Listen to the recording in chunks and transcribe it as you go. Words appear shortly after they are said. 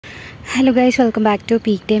Hello guys, welcome back to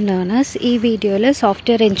Peak Time Learners. This video is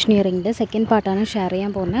software engineering second part ആണ് share ചെയ്യാൻ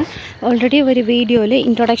പോകുന്നത്. Already ഒരു വീഡിയോയിൽ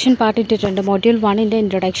introduction part ഇട്ടിട്ടുണ്ട്, module 1ന്റെ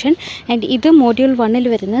introduction. And ഇത് module 1ൽ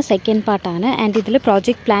വരുന്ന സെക്കൻഡ് പാർട്ടാണ്. ആൻഡ് ഇതിൽ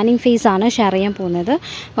പ്രോജക്റ്റ് പ്ലാനിംഗ് ഫേസ് ആണ് ഷെയർ ചെയ്യാൻ പോകുന്നത്.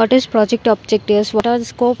 What is project objectives, what are the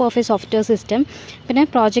scope of A software system, പിന്നെ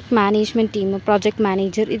project management team, project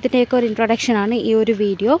manager, ഇതിൻ്റെയൊക്കെ ഒരു ഇൻട്രൊഡക്ഷനാണ് ഈ ഒരു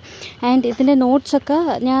വീഡിയോ. ആൻഡ് ഇതിൻ്റെ നോട്ട്സൊക്കെ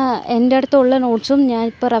എൻ്റെ അടുത്തുള്ള നോട്ട്സും ഞാൻ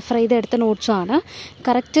ഇപ്പോൾ റെഫർ ചെയ്തെടുത്ത നോട്ട്സുമാണ്.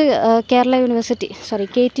 കറക്റ്റ് കേരള യൂണിവേഴ്സിറ്റി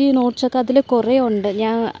KT നോട്ട്സൊക്കെ അതിൽ കുറേ ഉണ്ട്.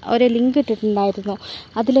 ഞാൻ ഒരു ലിങ്ക് ഇട്ടിട്ടുണ്ടായിരുന്നു,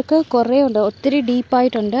 അതിലൊക്കെ കുറേ ഉണ്ട്, ഒത്തിരി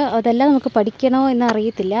ഡീപ്പായിട്ടുണ്ട്. അതെല്ലാം നമുക്ക് പഠിക്കണോ എന്ന്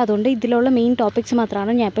അറിയത്തില്ല. അതുകൊണ്ട് ഇതിലുള്ള മെയിൻ ടോപ്പിക്സ്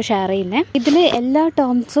മാത്രമാണ് ഞാൻ ഇപ്പോൾ ഷെയർ ചെയ്യുന്നത്. ഇതിൽ എല്ലാ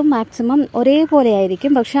ടേംസും മാക്സിമം ഒരേപോലെ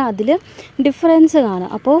ആയിരിക്കും, പക്ഷേ അതിൽ ഡിഫറൻസ് കാണും.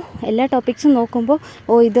 അപ്പോൾ എല്ലാ ടോപ്പിക്സും നോക്കുമ്പോൾ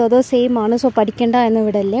അതോ സെയിം ആണ്, സോ പഠിക്കേണ്ട എന്ന്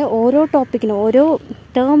വിടല്ലേ. ഓരോ ടോപ്പിക്കിനും ഓരോ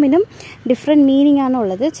ടേമിനും ഡിഫറെൻറ്റ് മീനിങ്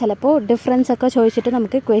ആണുള്ളത്. ചിലപ്പോൾ ഡിഫറൻസ് ഒക്കെ ചോദിച്ചിട്ട്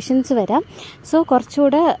നമുക്ക് ക്വസ്റ്റ്യൻസ് വരാം. സോ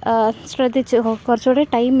കുറച്ചുകൂടെ ശ്രദ്ധിച്ച് കുറച്ചുകൂടെ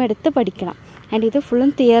ടൈം എടുത്ത് പഠിക്കണം. ആൻഡ് ഇത്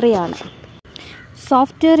ഫുള്ളും തിയറിയാണ്.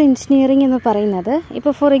 സോഫ്റ്റ്വെയർ എഞ്ചിനീയറിംഗ് എന്ന് പറയുന്നത്,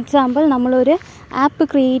 ഇപ്പോൾ ഫോർ എക്സാമ്പിൾ നമ്മളൊരു ആപ്പ്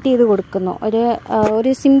ക്രിയേറ്റ് ചെയ്ത് കൊടുക്കുന്നു,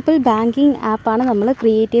 ഒരു സിമ്പിൾ ബാങ്കിങ് ആപ്പാണ് നമ്മൾ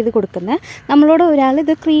ക്രിയേറ്റ് ചെയ്ത് കൊടുക്കുന്നത്. നമ്മളോട് ഒരാൾ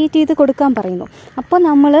ഇത് ക്രിയേറ്റ് ചെയ്ത് കൊടുക്കാൻ പറയുന്നു. അപ്പോൾ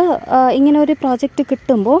നമ്മൾ ഇങ്ങനെ ഒരു പ്രോജക്റ്റ്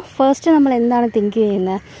കിട്ടുമ്പോൾ ഫസ്റ്റ് നമ്മൾ എന്താണ് തിങ്ക്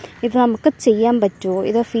ചെയ്യുന്നത്? ഇത് നമുക്ക് ചെയ്യാൻ പറ്റുമോ,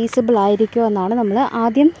 ഇത് ഫീസിബിൾ ആയിരിക്കുമോ എന്നാണ് നമ്മൾ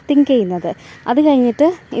ആദ്യം തിങ്ക് ചെയ്യുന്നത്. അത് കഴിഞ്ഞിട്ട്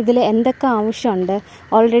ഇതിൽ എന്തൊക്കെ ആവശ്യമുണ്ട്,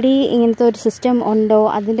 ഓൾറെഡി ഇങ്ങനത്തെ ഒരു സിസ്റ്റം ഉണ്ടോ,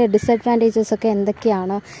 അതിൻ്റെ ഡിസഡ്വാൻറ്റേജസ് ഒക്കെ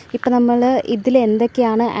എന്തൊക്കെയാണ്, ഇപ്പം നമ്മൾ ഇതിൽ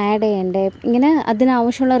എന്തൊക്കെയാണ് ആഡ് ചെയ്യേണ്ടത്, ഇങ്ങനെ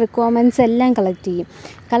അതിനാവശ്യമുള്ള റിക്വയർമെൻറ്റ്സ് എല്ലാം കളക്ട് ചെയ്യും.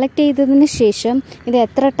 കളക്ട് ചെയ്തതിന് ശേഷം ഇത്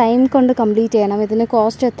എത്ര ടൈം കൊണ്ട് കംപ്ലീറ്റ് ചെയ്യണം, ഇതിന്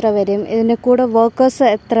കോസ്റ്റ് എത്ര വരും, ഇതിൻ്റെ കൂടെ വർക്കേഴ്സ്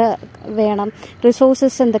എത്ര വേണം,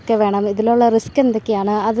 റിസോഴ്സസ് എന്തൊക്കെ വേണം, ഇതിലുള്ള റിസ്ക്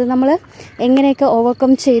എന്തൊക്കെയാണ്, അത് നമ്മൾ എങ്ങനെയൊക്കെ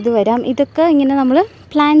ഓവർകം ചെയ്തു വരാം, ഇതൊക്കെ ഇങ്ങനെ നമ്മൾ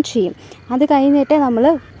പ്ലാൻ ചെയ്യും. അത് കഴിഞ്ഞിട്ടേ നമ്മൾ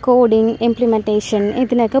കോഡിങ്, ഇംപ്ലിമെൻറ്റേഷൻ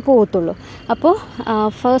ഇതിനൊക്കെ പോകത്തുള്ളൂ. അപ്പോൾ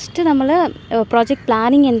ഫസ്റ്റ് നമ്മൾ പ്രോജക്റ്റ്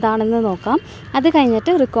പ്ലാനിങ് എന്താണെന്ന് നോക്കാം. അത്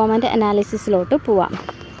കഴിഞ്ഞിട്ട് റിക്വയർമെൻറ്റ് അനാലിസിസിലോട്ട് പോവാം.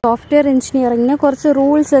 സോഫ്റ്റ്വെയർ എഞ്ചിനീയറിങ്ങിന് കുറച്ച്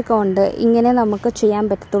റൂൾസൊക്കെ ഉണ്ട്. ഇങ്ങനെ നമുക്ക് ചെയ്യാൻ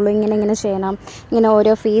പറ്റത്തുള്ളൂ, ഇങ്ങനെ ചെയ്യണം, ഇങ്ങനെ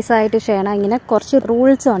ഓരോ ഫേസായിട്ട് ചെയ്യണം, ഇങ്ങനെ കുറച്ച്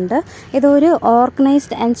റൂൾസ് ഉണ്ട്. ഇതൊരു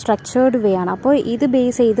ഓർഗനൈസ്ഡ് ആൻഡ് സ്ട്രക്ചേർഡ് വേ ആണ്. അപ്പോൾ ഇത്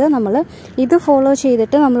ബേസ് ചെയ്ത് നമ്മൾ ഇത് ഫോളോ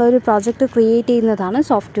ചെയ്തിട്ട് നമ്മളൊരു പ്രോജക്റ്റ് ക്രിയേറ്റ് ചെയ്യുന്നതാണ്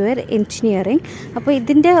സോഫ്റ്റ്വെയർ എഞ്ചിനീയറിംഗ്. അപ്പോൾ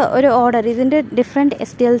ഇതിൻ്റെ ഒരു ഓർഡർ, ഇതിൻ്റെ different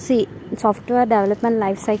SDLC software development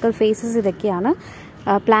life cycle faces ഇതൊക്കെയാണ്.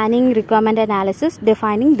 Planning, requirement analysis,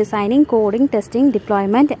 defining, designing, coding, testing,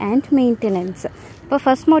 deployment and maintenance. ഇപ്പോൾ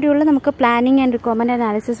ഫസ്റ്റ് മോഡ്യൂളിൽ നമുക്ക് പ്ലാനിങ് ആൻഡ് റിക്വയർമെൻറ്റ്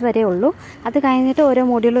അനാലിസിസ് വരെ ഉള്ളൂ. അത് കഴിഞ്ഞിട്ട് ഓരോ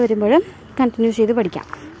മോഡ്യൂൾ വരുമ്പോഴും കണ്ടിന്യൂ ചെയ്ത് പഠിക്കാം.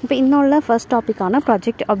 അപ്പോൾ ഇന്നുള്ള ഫസ്റ്റ് ടോപ്പിക്കാണ്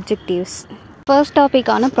പ്രോജക്റ്റ് ഒബ്ജക്റ്റീവ്സ്. ഫസ്റ്റ്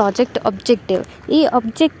ടോപ്പിക്കാണ് പ്രോജക്റ്റ് ഒബ്ജക്റ്റീവ്. ഈ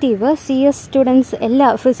ഒബ്ജക്റ്റീവ് CS സ്റ്റുഡൻസ്, എല്ലാ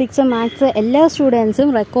ഫിസിക്സ്, മാത്സ് എല്ലാ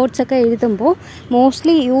സ്റ്റുഡൻസും റെക്കോർഡ്സൊക്കെ എഴുതുമ്പോൾ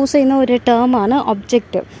മോസ്റ്റ്ലി യൂസ് ചെയ്യുന്ന ഒരു ടേമാണ്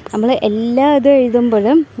ഒബ്ജക്റ്റീവ്. നമ്മൾ എല്ലാ ഇത്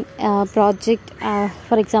എഴുതുമ്പോഴും project,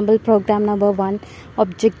 for example programme number 1,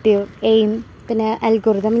 objective, aim, പിന്നെ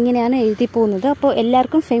അൽഗോരിതം, ഇങ്ങനെയാണ് എഴുതി പോകുന്നത്. അപ്പോൾ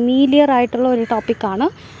എല്ലാവർക്കും ഫെമീലിയർ ആയിട്ടുള്ള ഒരു ടോപ്പിക്കാണ്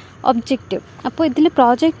ഒബ്ജക്റ്റീവ്. അപ്പോൾ ഇതിൽ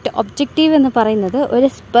പ്രോജക്റ്റ് ഒബ്ജക്റ്റീവ് എന്ന് പറയുന്നത് ഒരു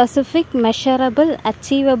specific, measurable,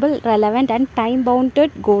 achievable, relevant and time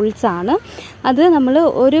bounded goals ആണ്. അത് നമ്മൾ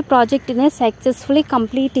ഒരു പ്രോജക്റ്റിനെ സക്സസ്ഫുള്ളി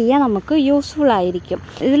കംപ്ലീറ്റ് ചെയ്യാൻ നമുക്ക് യൂസ്ഫുൾ ആയിരിക്കും.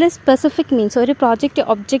 ഇതിൽ സ്പെസിഫിക് മീൻസ് ഒരു പ്രോജക്റ്റ്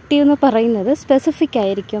ഒബ്ജക്റ്റീവ് എന്ന് പറയുന്നത് സ്പെസിഫിക്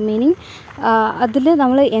ആയിരിക്കും. മീനിങ് അതിൽ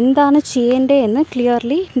നമ്മൾ എന്താണ് ചെയ്യേണ്ടത് എന്ന്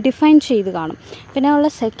ക്ലിയർലി ഡിഫൈൻ ചെയ്ത് കാണും. പിന്നെ ഉള്ള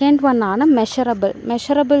സെക്കൻഡ് വൺ ആണ് മെഷറബിൾ.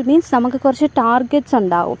 മെഷറബിൾ മീൻസ് നമുക്ക് കുറച്ച് ടാർഗറ്റ്സ്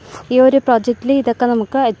ഉണ്ടാവും. ഈ ഒരു പ്രോജക്റ്റിൽ ഇതൊക്കെ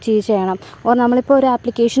നമുക്ക് അച്ചീവ് ചെയ്യണം. ഓർ നമ്മളിപ്പോൾ ഒരു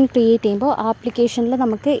ആപ്ലിക്കേഷൻ ക്രിയേറ്റ് ചെയ്യുമ്പോൾ ആപ്ലിക്കേഷനിൽ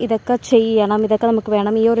നമുക്ക് ഇതൊക്കെ ചെയ്യണം, ഇതൊക്കെ നമുക്ക്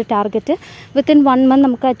വേണം, ഈ ഒരു ടാർഗറ്റ് വിത്തിൻ 1 month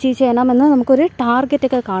നമുക്ക് അച്ചീവ് ചെയ്യണമെന്ന് നമുക്കൊരു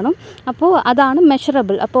ടാർഗറ്റൊക്കെ കാണും. അപ്പോൾ അതാണ്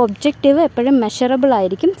മെഷറബിൾ. അപ്പോൾ ഒബ്ജക്റ്റീവ് എപ്പോഴും മെഷറബിൾ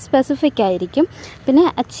ആയിരിക്കും, സ്പെസിഫിക് ആയിരിക്കും, പിന്നെ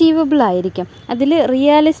അച്ചീവബിൾ ആയിരിക്കും. അതിൽ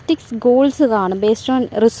റിയലിസ്റ്റിക് ഗോൾസ് കാണും, ബേസ്ഡ് ഓൺ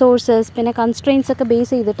റിസോഴ്സസ്, പിന്നെ കൺസ്ട്രെയിൻസ് ഒക്കെ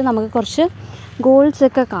ബേസ് ചെയ്തിട്ട് നമുക്ക് കുറച്ച് ഗോൾസ്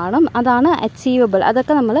ഒക്കെ കാണും. അതാണ് അച്ചീവബിൾ.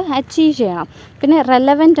 അതൊക്കെ നമ്മൾ അച്ചീവ് ചെയ്യണം. പിന്നെ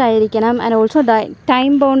റെലവൻറ്റ് ആയിരിക്കണം. ആൻഡ് ഓൾസോ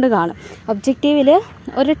ടൈം ബൗണ്ട് കാണും. ഒബ്ജക്റ്റീവിൽ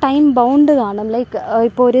ഒരു ടൈം ബൗണ്ട് കാണും. ലൈക്ക്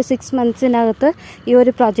ഇപ്പോൾ ഒരു 6 monthsനകത്ത് ഈ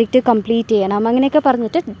ഒരു പ്രോജക്റ്റ് കംപ്ലീറ്റ് ചെയ്യണം, അങ്ങനെയൊക്കെ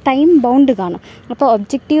പറഞ്ഞിട്ട് ടൈം ബൗണ്ട് കാണും. അപ്പോൾ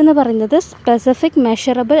ഒബ്ജക്റ്റീവ് എന്ന് പറയുന്നത് specific,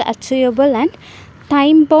 measurable, achievable and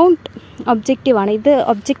time bound ഒബ്ജക്റ്റീവാണ്. ഇത്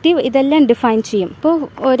ഒബ്ജക്റ്റീവ് ഇതെല്ലാം ഡിഫൈൻ ചെയ്യും. ഇപ്പോൾ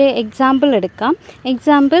ഒരു എക്സാമ്പിൾ എടുക്കാം.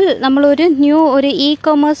 എക്സാമ്പിൾ, നമ്മളൊരു ഒരു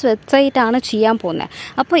ഇ-കൊമേഴ്സ് വെബ്സൈറ്റാണ് ചെയ്യാൻ പോകുന്നത്.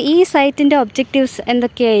 അപ്പോൾ ഈ സൈറ്റിൻ്റെ ഒബ്ജക്റ്റീവ്സ്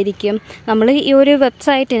എന്തൊക്കെയായിരിക്കും? നമ്മൾ ഈ ഒരു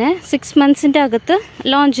വെബ്സൈറ്റിനെ 6 monthsൻ്റെ അകത്ത്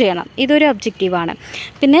ലോഞ്ച് ചെയ്യണം, ഇതൊരു ഒബ്ജക്റ്റീവാണ്.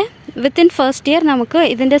 പിന്നെ വിത്തിൻ ഫസ്റ്റ് ഇയർ നമുക്ക്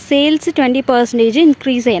ഇതിൻ്റെ സെയിൽസ് 20%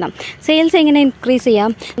 ഇൻക്രീസ് ചെയ്യണം. സെയിൽസ് എങ്ങനെ ഇൻക്രീസ്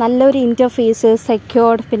ചെയ്യാം? നല്ലൊരു ഇൻ്റർഫേസ്,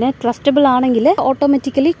 സെക്യൂർഡ്, പിന്നെ ട്രസ്റ്റബിൾ ആണെങ്കിൽ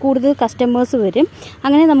ഓട്ടോമാറ്റിക്കലി കൂടുതൽ കസ്റ്റമേഴ്സ് വരും.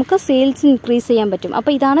 അങ്ങനെ നമുക്ക് സെയിൽസ് സെയിൽസ് ഇൻക്രീസ് ചെയ്യാൻ പറ്റും.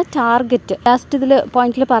 അപ്പോൾ ഇതാണ് ടാർഗറ്റ്. ലാസ്റ്റ് ഇതിൽ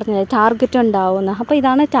പോയിന്റിൽ പറഞ്ഞത് ടാർഗറ്റ് ഉണ്ടാവുമെന്ന്. അപ്പോൾ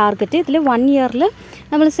ഇതാണ് ടാർഗറ്റ്. ഇതിൽ 1 ഇയറിൽ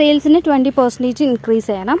നമ്മൾ സെയിൽസിന് 20% ഇൻക്രീസ്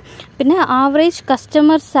ചെയ്യണം. പിന്നെ ആവറേജ്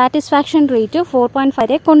കസ്റ്റമർ സാറ്റിസ്ഫാക്ഷൻ റേറ്റ് 4.5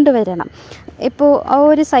 വരെ കൊണ്ടുവരണം. ഇപ്പോൾ ആ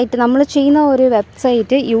ഒരു സൈറ്റ് നമ്മൾ ചെയ്യുന്ന ഒരു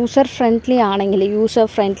വെബ്സൈറ്റ് യൂസർ ഫ്രണ്ട്ലി ആണെങ്കിൽ, യൂസർ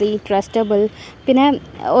ഫ്രണ്ട്ലി, ട്രസ്റ്റബിൾ, പിന്നെ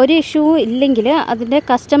ഒരു ഇഷ്യൂ ഇല്ലെങ്കിൽ അതിൻ്റെ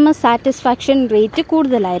കസ്റ്റമർ സാറ്റിസ്ഫാക്ഷൻ റേറ്റ്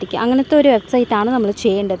കൂടുതലായിരിക്കും. അങ്ങനത്തെ ഒരു വെബ്സൈറ്റാണ് നമ്മൾ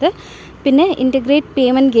ചെയ്യേണ്ടത്. പിന്നെ integrate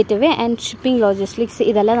payment gateway and shipping logistics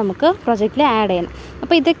ഇതെല്ലാം നമുക്ക് പ്രൊജക്റ്റിൽ ആഡ് ചെയ്യണം.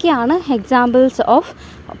 അപ്പോൾ ഇതൊക്കെയാണ് എക്സാമ്പിൾസ് ഓഫ്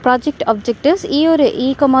പ്രോജക്റ്റ് ഒബ്ജക്റ്റീവ്സ്. ഈ ഒരു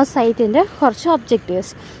ഇ-കൊമേഴ്സ് സൈറ്റിൻ്റെ കുറച്ച്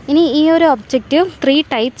ഒബ്ജക്റ്റീവ്സ്. ഇനി ഈ ഒരു ഒബ്ജക്റ്റീവ് 3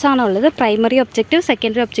 ടൈപ്സ് ആണുള്ളത്: primary objective,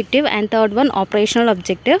 secondary objective and third one operational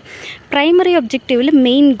objective. Primary ഒബ്ജക്റ്റീവിൽ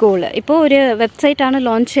main goal, ഇപ്പോൾ ഒരു വെബ്സൈറ്റാണ്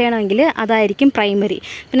ലോഞ്ച് ചെയ്യണമെങ്കിൽ അതായിരിക്കും പ്രൈമറി.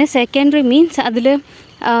 പിന്നെ സെക്കൻഡറി മീൻസ് അതിൽ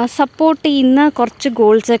സപ്പോർട്ട് ചെയ്യുന്ന കുറച്ച്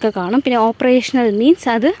ഗോൾസൊക്കെ കാണും. പിന്നെ ഓപ്പറേഷണൽ മീൻസ്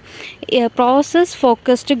അത് പ്രോസസ്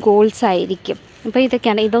ഫോക്കസ്ഡ് ഗോൾസ് ആയിരിക്കും. അപ്പോൾ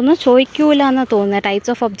ഇതൊക്കെയാണ്. ഇതൊന്നും ചോദിക്കൂല എന്ന് തോന്നുന്നത്. ടൈപ്സ്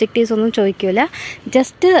ഓഫ് ഒബ്ജക്റ്റീവ്സ് ഒന്നും ചോദിക്കൂല,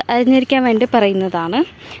 ജസ്റ്റ് അറിഞ്ഞിരിക്കാൻ വേണ്ടി പറയുന്നതാണ്.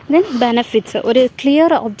 ദെൻ ബെനഫിറ്റ്സ്, ഒരു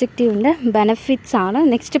ക്ലിയർ ഒബ്ജക്റ്റീവിൻ്റെ ബെനഫിറ്റ്സ് ആണ്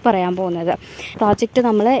നെക്സ്റ്റ് പറയാൻ പോകുന്നത്. പ്രോജക്റ്റ്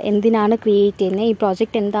നമ്മൾ എന്തിനാണ് ക്രിയേറ്റ് ചെയ്യുന്നത്, ഈ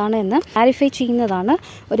പ്രോജക്റ്റ് എന്താണ് എന്ന് ക്ലാരിഫൈ ചെയ്യുന്നതാണ്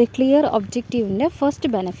ഒരു clear ഒബ്ജക്റ്റീവിൻ്റെ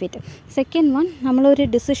first benefit. Second one, നമ്മളൊരു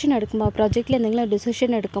ഡിസിഷൻ എടുക്കുമ്പോൾ, പ്രോജക്റ്റിൽ എന്തെങ്കിലും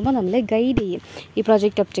ഡിസിഷൻ എടുക്കുമ്പോൾ നമ്മൾ ഗൈഡ് ചെയ്യും ഈ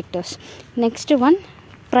project objectives. Next one,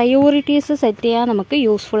 priorities set ചെയ്യാൻ നമുക്ക്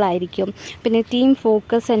യൂസ്ഫുൾ ആയിരിക്കും. പിന്നെ ടീം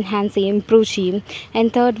ഫോക്കസ് എൻഹാൻസ് ചെയ്യും, ഇംപ്രൂവ് ചെയ്യും.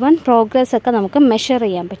 ആൻഡ് തേർഡ് വൺ, പ്രോഗ്രസ് ഒക്കെ നമുക്ക് മെഷർ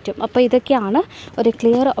ചെയ്യാൻ പറ്റും. അപ്പോൾ ഇതൊക്കെയാണ് ഒരു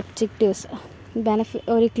ക്ലിയർ ഒബ്ജക്റ്റീവ്സ്,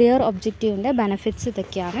 ഒരു ക്ലിയർ ഒബ്ജക്റ്റീവിൻ്റെ ബെനഫിറ്റ്സ്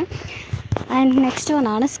ഇതൊക്കെയാണ്. ആൻഡ് നെക്സ്റ്റ് വൺ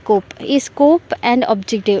ആണ് സ്കോപ്പ്. ഈ സ്കോപ്പ് ആൻഡ്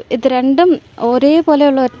ഒബ്ജക്റ്റീവ് ഇത് രണ്ടും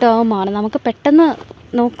ഒരേപോലെയുള്ള ഒരു ടേമാണ്. നമുക്ക് പെട്ടെന്ന്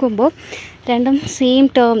നോക്കുമ്പോൾ രണ്ടും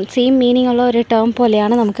സെയിം മീനിങ് ഉള്ള ഒരു ടേം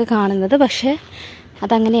പോലെയാണ് നമുക്ക് കാണുന്നത്. പക്ഷേ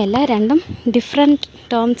അതങ്ങനെയല്ല, രണ്ടും ഡിഫറെൻറ്റ്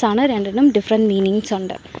ടേംസ് ആണ്, രണ്ടിനും ഡിഫറെൻറ്റ് മീനിങ്സ്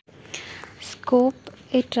ഉണ്ട്. Scope,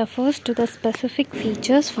 it refers to the specific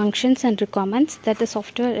features, functions and requirements that the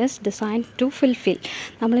software is designed to fulfill.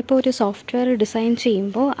 നമ്മളിപ്പോൾ ഒരു സോഫ്റ്റ്വെയർ ഡിസൈൻ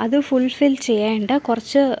ചെയ്യുമ്പോൾ അത് ഫുൾഫിൽ ചെയ്യേണ്ട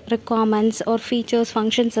കുറച്ച് റിക്വയർമെൻറ്റ്സ് ഓർ ഫീച്ചേഴ്സ്,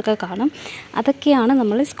 ഫങ്ഷൻസ് ഒക്കെ കാണും. അതൊക്കെയാണ്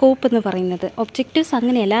നമ്മൾ സ്കോപ്പ് എന്ന് പറയുന്നത്. ഒബ്ജക്റ്റീവ്സ്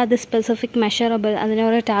അങ്ങനെയല്ല, അത് സ്പെസിഫിക്, മെഷറബിൾ,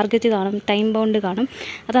 അതിനൊരു ടാർഗറ്റ് കാണും, ടൈം ബൗണ്ട് കാണും,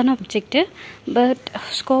 അതാണ് ഒബ്ജക്റ്റ്. ബട്ട്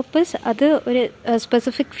സ്കോപ്പ്സ് അത് ഒരു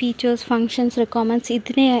specific features, functions, requirements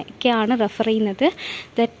ഇതിനെയൊക്കെയാണ് refer ചെയ്യുന്നത്.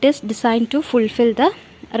 That is design to fulfil the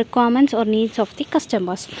requirements or needs of the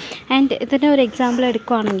customers. And ഇതിൻ്റെ ഒരു എക്സാമ്പിൾ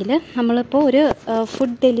എടുക്കുകയാണെങ്കിൽ, നമ്മളിപ്പോൾ ഒരു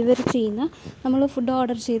ഫുഡ് ഡെലിവറി ചെയ്യുന്ന, നമ്മൾ ഫുഡ്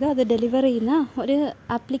ഓർഡർ ചെയ്ത് അത് ഡെലിവർ ചെയ്യുന്ന ഒരു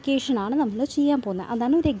ആപ്ലിക്കേഷനാണ് നമ്മൾ ചെയ്യാൻ പോകുന്നത്.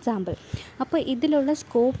 അതാണ് ഒരു എക്സാമ്പിൾ. അപ്പോൾ ഇതിലുള്ള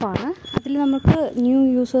സ്കോപ്പാണ്. അതിൽ നമുക്ക് ന്യൂ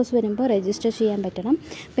യൂസേഴ്സ് വരുമ്പോൾ രജിസ്റ്റർ ചെയ്യാൻ പറ്റണം.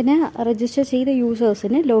 പിന്നെ രജിസ്റ്റർ ചെയ്ത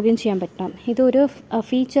യൂസേഴ്സിന് ലോഗിൻ ചെയ്യാൻ പറ്റണം. ഇതൊരു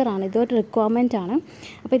ഫീച്ചറാണ്, ഇതൊരു റിക്വയർമെൻ്റ് ആണ്.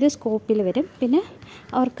 അപ്പോൾ ഇത് സ്കോപ്പിൽ വരും. പിന്നെ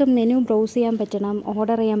അവർക്ക് മെനു ബ്രൗസ് ചെയ്യാൻ പറ്റണം,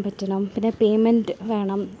 ഓർഡർ ചെയ്യാൻ പറ്റണം, പിന്നെ പേയ്മെൻറ്റ്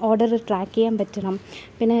വേണം, ഓർഡർ ട്രാക്ക് ചെയ്യാൻ പറ്റണം,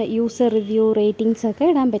 പിന്നെ യൂസർ റിവ്യൂ, റേറ്റിംഗ്സ് ഒക്കെ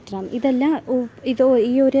ഇടാൻ പറ്റണം. ഇതെല്ലാം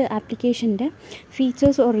ഈ ഒരു ആപ്ലിക്കേഷൻ്റെ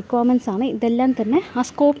ഫീച്ചേഴ്സ് ഓർ റിക്വയർമെൻറ്റ്സ് ആണ്. ഇതെല്ലാം തന്നെ ആ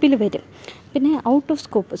സ്കോപ്പിൽ വരും. പിന്നെ ഔട്ട് ഓഫ്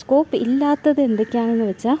സ്കോപ്പ് ഇല്ലാത്തത് എന്തൊക്കെയാണെന്ന്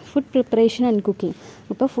വെച്ചാൽ ഫുഡ് പ്രിപ്പറേഷൻ ആൻഡ് കുക്കിംഗ്.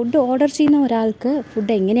 ഇപ്പോൾ ഫുഡ് ഓർഡർ ചെയ്യുന്ന ഒരാൾക്ക്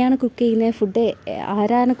ഫുഡ് എങ്ങനെയാണ് കുക്ക് ചെയ്യുന്നത്, ഫുഡ്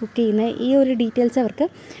ആരാണ് കുക്ക് ചെയ്യുന്നത്, ഈ ഒരു ഡീറ്റെയിൽസ് അവർക്ക്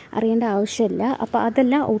അറിയേണ്ട ആവശ്യമില്ല. അപ്പോൾ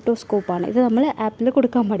അതെല്ലാം ഔട്ട് ഓഫ് സ്കോപ്പാണ്. ഇത് നമ്മൾ ആപ്പിൽ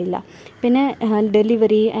കൊടുക്കാൻ പാടില്ല. പിന്നെ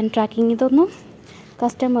ഡെലിവറി ആൻഡ് ട്രാക്കിംഗ് ഇതൊന്നും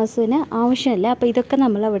കസ്റ്റമേഴ്സിന് ആവശ്യമില്ല. അപ്പോൾ ഇതൊക്കെ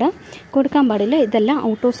നമ്മളവിടെ കൊടുക്കാൻ പാടില്ല. ഇതെല്ലാം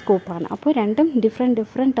ഔട്ട് ഓഫ് സ്കോപ്പാണ്. അപ്പോൾ രണ്ടും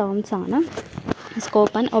ഡിഫറെൻറ്റ് ടേംസ് ആണ്,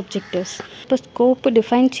 സ്കോപ്പ് ആൻഡ് ഒബ്ജക്റ്റീവ്സ്. ഇപ്പോൾ സ്കോപ്പ്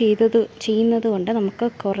ഡിഫൈൻ ചെയ്യുന്നത് കൊണ്ട് നമുക്ക്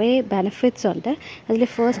കുറേ ബെനിഫിറ്റ്സ് ഉണ്ട്. അതിൽ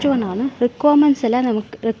ഫസ്റ്റ് വൺ ആണ്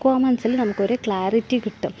റിക്വയർമെൻറ്റ്സിൽ നമുക്കൊരു ക്ലാരിറ്റി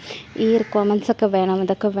കിട്ടും. ഈ റിക്വയർമെൻറ്റ്സ് ഒക്കെ വേണം,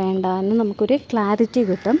 ഇതൊക്കെ വേണ്ട എന്ന് നമുക്കൊരു ക്ലാരിറ്റി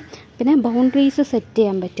കിട്ടും. പിന്നെ ബൗണ്ടറീസ് സെറ്റ്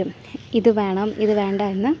ചെയ്യാൻ പറ്റും. ഇത് വേണം, ഇത് വേണ്ട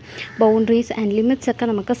എന്ന് ബൗണ്ടറീസ് ആൻഡ് ലിമിറ്റ്സ് ഒക്കെ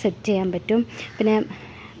നമുക്ക് സെറ്റ് ചെയ്യാൻ പറ്റും. പിന്നെ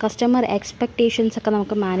കസ്റ്റമർ എക്സ്പെക്റ്റേഷൻസ് ഒക്കെ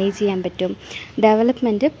നമുക്ക് മാനേജ് ചെയ്യാൻ പറ്റും.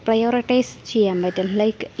 ഡെവലപ്മെൻറ്റ് പ്രയോറിറ്റൈസ് ചെയ്യാൻ പറ്റും.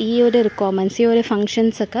 ലൈക്ക് ഈ ഒരു റിക്വയർമെൻറ്റ്സ്, ഈ ഒരു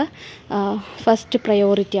ഫങ്ഷൻസൊക്കെ ഫസ്റ്റ്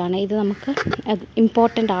പ്രയോറിറ്റിയാണ്, ഇത് നമുക്ക്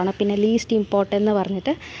ഇമ്പോർട്ടൻ്റ് ആണ്, പിന്നെ ലീസ്റ്റ് ഇമ്പോർട്ടൻ്റ് എന്ന്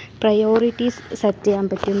പറഞ്ഞിട്ട് പ്രയോറിറ്റീസ് സെറ്റ് ചെയ്യാൻ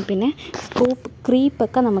പറ്റും. പിന്നെ സ്കോപ്പ്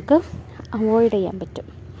ക്രീപ്പൊക്കെ നമുക്ക് അവോയ്ഡ് ചെയ്യാൻ പറ്റും.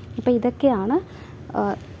 അപ്പോൾ ഇതൊക്കെയാണ്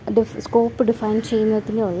സ്കോപ്പ് ഡിഫൈൻ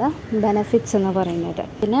ചെയ്യുന്നതിനുള്ള ബെനഫിറ്റ്സ് എന്ന് പറയുന്നത്.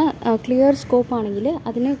 പിന്നെ ക്ലിയർ സ്കോപ്പ് ആണെങ്കിൽ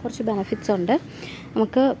അതിന് കുറച്ച് ബെനഫിറ്റ്സ് ഉണ്ട്.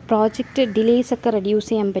 നമുക്ക് പ്രോജക്റ്റ് ഡിലേയ്സ് ഒക്കെ റെഡ്യൂസ്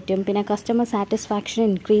ചെയ്യാൻ പറ്റും. പിന്നെ കസ്റ്റമർ സാറ്റിസ്ഫാക്ഷൻ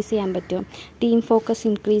ഇൻക്രീസ് ചെയ്യാൻ പറ്റും. ടീം ഫോക്കസ്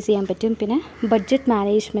ഇൻക്രീസ് ചെയ്യാൻ പറ്റും. പിന്നെ ബഡ്ജറ്റ്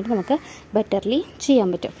മാനേജ്മെൻറ്റ് നമുക്ക് ബെറ്റർലി ചെയ്യാൻ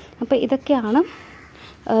പറ്റും. അപ്പോൾ ഇതൊക്കെയാണ്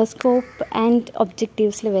സ്കോപ്പ് ആൻഡ്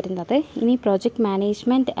ഒബ്ജക്റ്റീവ്സിൽ വരുന്നത്. ഇനി project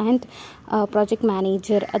management and project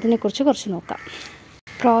manager അതിനെക്കുറിച്ച് കുറച്ച് നോക്കാം.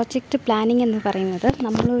 പ്രോജക്റ്റ് പ്ലാനിംഗ് എന്ന് പറയുന്നത്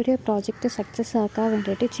നമ്മളൊരു പ്രോജക്റ്റ് സക്സസ് ആക്കാൻ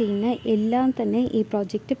വേണ്ടിയിട്ട് ചെയ്യുന്ന എല്ലാം തന്നെ ഈ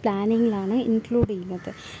പ്രോജക്റ്റ് പ്ലാനിങ്ങിലാണ് ഇൻക്ലൂഡ് ചെയ്യുന്നത്.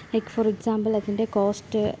 ലൈക്ക് ഫോർ എക്സാമ്പിൾ അതിൻ്റെ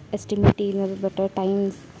കോസ്റ്റ് എസ്റ്റിമേറ്റ് ചെയ്യുന്നത് തൊട്ട്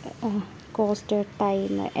കോസ്റ്റ്,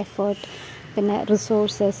 ടൈം, എഫേർട്ട്, പിന്നെ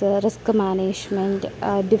റിസോഴ്സസ്, റിസ്ക് മാനേജ്മെൻറ്റ്,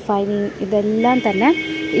 ഡിഫൈനിങ്, ഇതെല്ലാം തന്നെ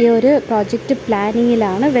ഈ ഒരു പ്രോജക്റ്റ്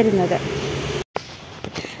പ്ലാനിങ്ങിലാണ് വരുന്നത്.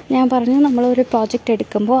 ഞാൻ പറഞ്ഞു നമ്മളൊരു പ്രോജക്റ്റ്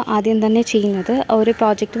എടുക്കുമ്പോൾ ആദ്യം തന്നെ ചെയ്യുന്നത് ഒരു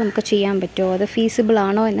പ്രോജക്റ്റ് നമുക്ക് ചെയ്യാൻ പറ്റുമോ, അത് ഫീസിബിൾ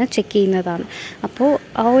ആണോ എന്ന് ചെക്ക് ചെയ്യുന്നതാണ്. അപ്പോൾ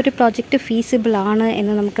ആ ഒരു പ്രോജക്റ്റ് ഫീസിബിൾ ആണ്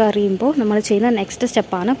എന്ന് നമുക്ക് അറിയുമ്പോൾ നമ്മൾ ചെയ്യുന്ന നെക്സ്റ്റ്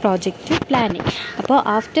സ്റ്റെപ്പാണ് പ്രോജക്റ്റ് പ്ലാനിങ്. അപ്പോൾ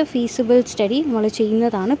ആഫ്റ്റർ ഫീസിബിൾ സ്റ്റഡി നമ്മൾ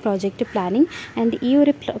ചെയ്യുന്നതാണ് പ്രോജക്റ്റ് പ്ലാനിങ്. ആൻഡ് ഈ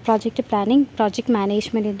ഒരു പ്രോജക്റ്റ് പ്ലാനിങ് പ്രോജക്റ്റ്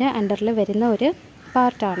മാനേജ്മെൻറ്റിൻ്റെ അണ്ടറിൽ വരുന്ന ഒരു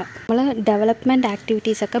പാർട്ടാണ്. നമ്മൾ ഡെവലപ്മെൻറ്റ്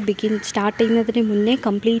ആക്ടിവിറ്റീസൊക്കെ സ്റ്റാർട്ട് ചെയ്യുന്നതിന് മുന്നേ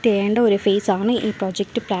കംപ്ലീറ്റ് ചെയ്യേണ്ട ഒരു ഫേസാണ് ഈ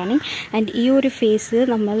പ്രോജക്റ്റ് പ്ലാനിങ്. ആൻഡ് ഈ ഒരു ഫേസ്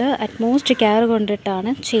നമ്മൾ അറ്റ്മോസ്റ്റ് കെയർ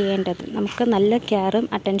കൊണ്ടിട്ടാണ് ചെയ്യേണ്ടത്. നമുക്ക് നല്ല കെയറും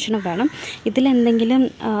അറ്റൻഷനും വേണം. ഇതിലെന്തെങ്കിലും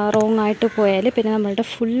റോങ് ആയിട്ട് പോയാൽ പിന്നെ നമ്മളുടെ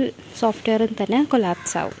ഫുൾ സോഫ്റ്റ്വെയറും തന്നെ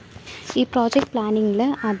കൊലാപ്സ് ആവും. ഈ പ്രോജക്റ്റ് പ്ലാനിങ്ങിൽ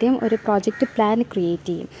ആദ്യം ഒരു പ്രോജക്റ്റ് പ്ലാൻ ക്രിയേറ്റ്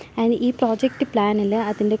ചെയ്യും. ആൻഡ് ഈ പ്രോജക്റ്റ് പ്ലാനിൽ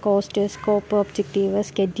അതിൻ്റെ കോസ്റ്റ്, സ്കോപ്പ്, ഒബ്ജക്റ്റീവ്,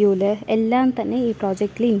 സ്കെഡ്യൂള് എല്ലാം തന്നെ ഈ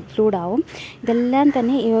പ്രോജക്റ്റിൽ ഇൻക്ലൂഡ് ആവും. ഇതെല്ലാം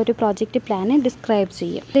തന്നെ ഈ ഒരു പ്രോജക്റ്റ് പ്ലാന് ഡിസ്ക്രൈബ്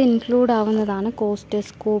ചെയ്യും. ഇത് ഇൻക്ലൂഡ് ആവുന്നതാണ് cost,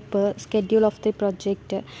 scope, schedule of the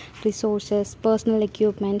project, resources, personal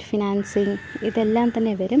equipment, financing, ഇതെല്ലാം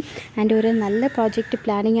തന്നെ വരും. ആൻഡ് ഒരു നല്ല പ്രോജക്റ്റ്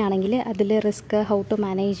പ്ലാനിങ് ആണെങ്കിൽ അതിൽ risk, how to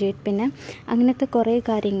manage it, പിന്നെ അങ്ങനത്തെ കുറേ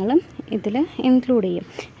കാര്യങ്ങളും ഇതിൽ ഇൻക്ലൂഡ് ചെയ്യും.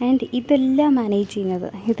 ആൻഡ് ഇതെല്ലാം മാനേജ് ചെയ്യുന്നത്,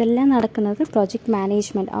 ഇതെല്ലാം നടക്കുന്നത് പ്രോജക്റ്റ്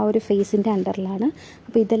മാനേജ്മെൻറ്റ് ആ ഒരു ഫേസിൻ്റെ അണ്ടറിലാണ്.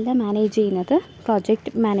 അപ്പോൾ ഇതെല്ലാം മാനേജ് ചെയ്യുന്നത്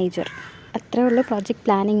പ്രോജക്റ്റ് മാനേജർ. അത്രേ ഉള്ളൂ പ്രോജക്റ്റ്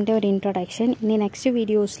പ്ലാനിങ്ങിൻ്റെ ഒരു ഇൻട്രൊഡക്ഷൻ. ഇനി നെക്സ്റ്റ്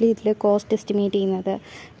വീഡിയോസിൽ ഇതിൽ കോസ്റ്റ് എസ്റ്റിമേറ്റ് ചെയ്യുന്നത്,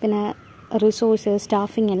 പിന്നെ റിസോഴ്സ്,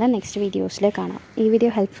 സ്റ്റാഫിംഗ് എല്ലാം നെക്സ്റ്റ് വീഡിയോസിൽ കാണാം. ഈ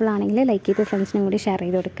വീഡിയോ ഹെൽപ്ഫുൾ ആണെങ്കിൽ ലൈക്ക് ചെയ്ത് ഫ്രണ്ട്സിനും കൂടി ഷെയർ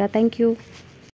ചെയ്ത് കൊടുക്കുക. താങ്ക്